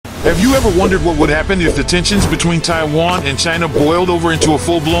Have you ever wondered what would happen if the tensions between Taiwan and China boiled over into a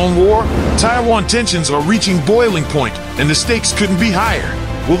full-blown war? Taiwan tensions are reaching boiling point, and the stakes couldn't be higher.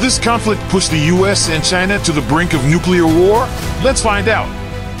 Will this conflict push the US and China to the brink of nuclear war? Let's find out.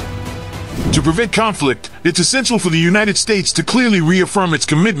 To prevent conflict, it's essential for the United States to clearly reaffirm its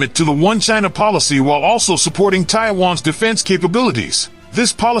commitment to the One China policy while also supporting Taiwan's defense capabilities.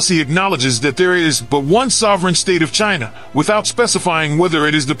 This policy acknowledges that there is but one sovereign state of China, without specifying whether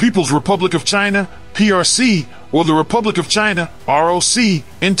it is the People's Republic of China, PRC, or the Republic of China, ROC,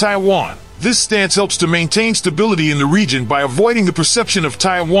 in Taiwan. This stance helps to maintain stability in the region by avoiding the perception of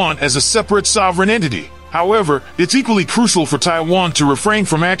Taiwan as a separate sovereign entity. However, it's equally crucial for Taiwan to refrain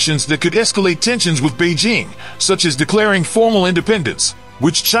from actions that could escalate tensions with Beijing, such as declaring formal independence,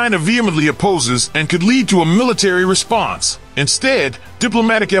 which China vehemently opposes and could lead to a military response. Instead,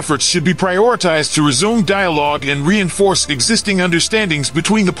 diplomatic efforts should be prioritized to resume dialogue and reinforce existing understandings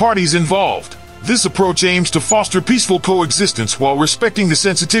between the parties involved. This approach aims to foster peaceful coexistence while respecting the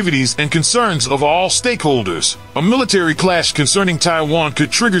sensitivities and concerns of all stakeholders. A military clash concerning Taiwan could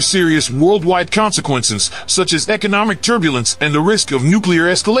trigger serious worldwide consequences, such as economic turbulence and the risk of nuclear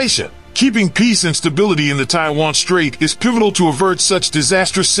escalation. Keeping peace and stability in the Taiwan Strait is pivotal to avert such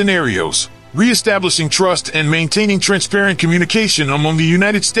disastrous scenarios. Re-establishing trust and maintaining transparent communication among the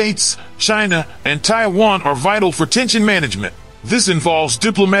United States, China, and Taiwan are vital for tension management. This involves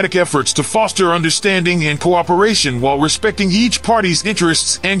diplomatic efforts to foster understanding and cooperation while respecting each party's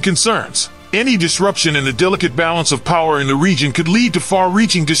interests and concerns. Any disruption in the delicate balance of power in the region could lead to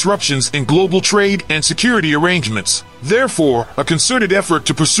far-reaching disruptions in global trade and security arrangements. Therefore, a concerted effort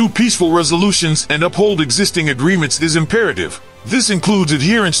to pursue peaceful resolutions and uphold existing agreements is imperative. This includes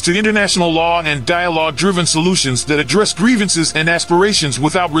adherence to international law and dialogue-driven solutions that address grievances and aspirations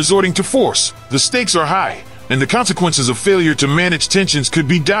without resorting to force. The stakes are high, and the consequences of failure to manage tensions could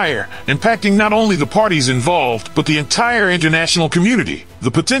be dire, impacting not only the parties involved, but the entire international community. The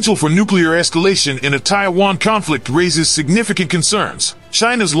potential for nuclear escalation in a Taiwan conflict raises significant concerns.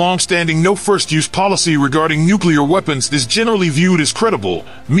 China's long-standing no-first-use policy regarding nuclear weapons is generally viewed as credible,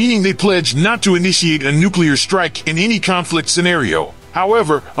 meaning they pledge not to initiate a nuclear strike in any conflict scenario.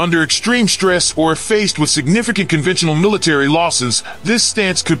 However, under extreme stress or if faced with significant conventional military losses, this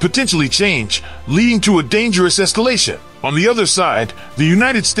stance could potentially change, leading to a dangerous escalation. On the other side, the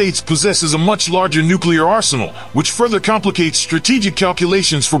United States possesses a much larger nuclear arsenal, which further complicates strategic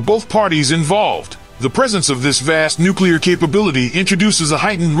calculations for both parties involved. The presence of this vast nuclear capability introduces a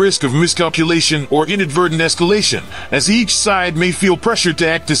heightened risk of miscalculation or inadvertent escalation, as each side may feel pressured to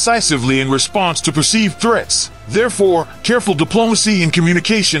act decisively in response to perceived threats. Therefore, careful diplomacy and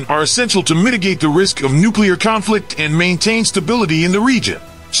communication are essential to mitigate the risk of nuclear conflict and maintain stability in the region.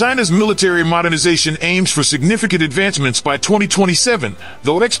 China's military modernization aims for significant advancements by 2027,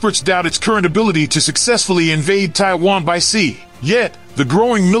 though experts doubt its current ability to successfully invade Taiwan by sea. Yet, the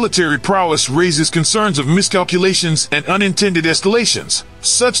growing military prowess raises concerns of miscalculations and unintended escalations.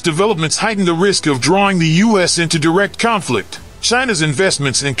 Such developments heighten the risk of drawing the U.S. into direct conflict. China's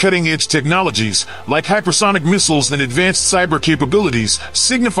investments in cutting-edge technologies, like hypersonic missiles and advanced cyber capabilities,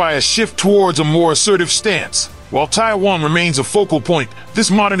 signify a shift towards a more assertive stance. While Taiwan remains a focal point, this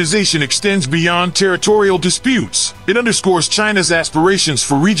modernization extends beyond territorial disputes. It underscores China's aspirations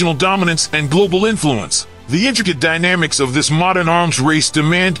for regional dominance and global influence. The intricate dynamics of this modern arms race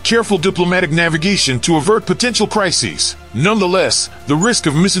demand careful diplomatic navigation to avert potential crises. Nonetheless, the risk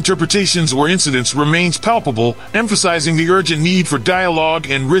of misinterpretations or incidents remains palpable, emphasizing the urgent need for dialogue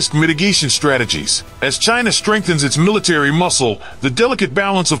and risk mitigation strategies. As China strengthens its military muscle, the delicate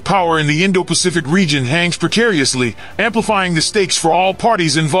balance of power in the Indo-Pacific region hangs precariously, amplifying the stakes for all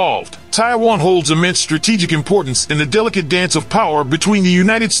parties involved. Taiwan holds immense strategic importance in the delicate dance of power between the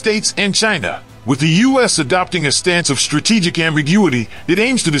United States and China. With the U.S. adopting a stance of strategic ambiguity, it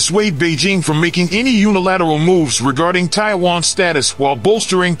aims to dissuade Beijing from making any unilateral moves regarding Taiwan's status while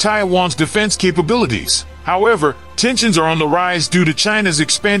bolstering Taiwan's defense capabilities. However, tensions are on the rise due to China's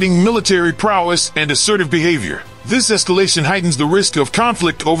expanding military prowess and assertive behavior. This escalation heightens the risk of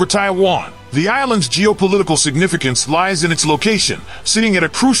conflict over Taiwan. The island's geopolitical significance lies in its location, sitting at a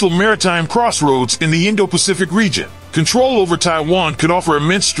crucial maritime crossroads in the Indo-Pacific region. Control over Taiwan could offer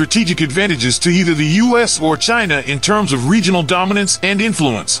immense strategic advantages to either the U.S. or China in terms of regional dominance and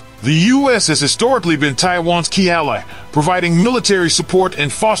influence. The U.S. has historically been Taiwan's key ally, providing military support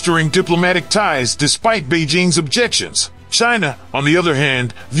and fostering diplomatic ties despite Beijing's objections. China, on the other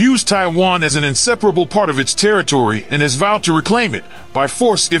hand, views Taiwan as an inseparable part of its territory and has vowed to reclaim it, by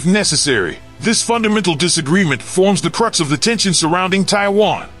force if necessary. This fundamental disagreement forms the crux of the tension surrounding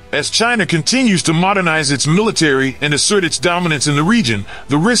Taiwan. As China continues to modernize its military and assert its dominance in the region,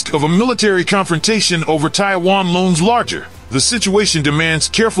 the risk of a military confrontation over Taiwan looms larger. The situation demands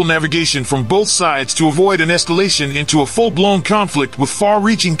careful navigation from both sides to avoid an escalation into a full-blown conflict with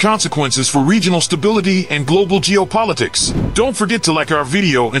far-reaching consequences for regional stability and global geopolitics. Don't forget to like our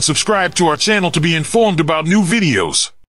video and subscribe to our channel to be informed about new videos.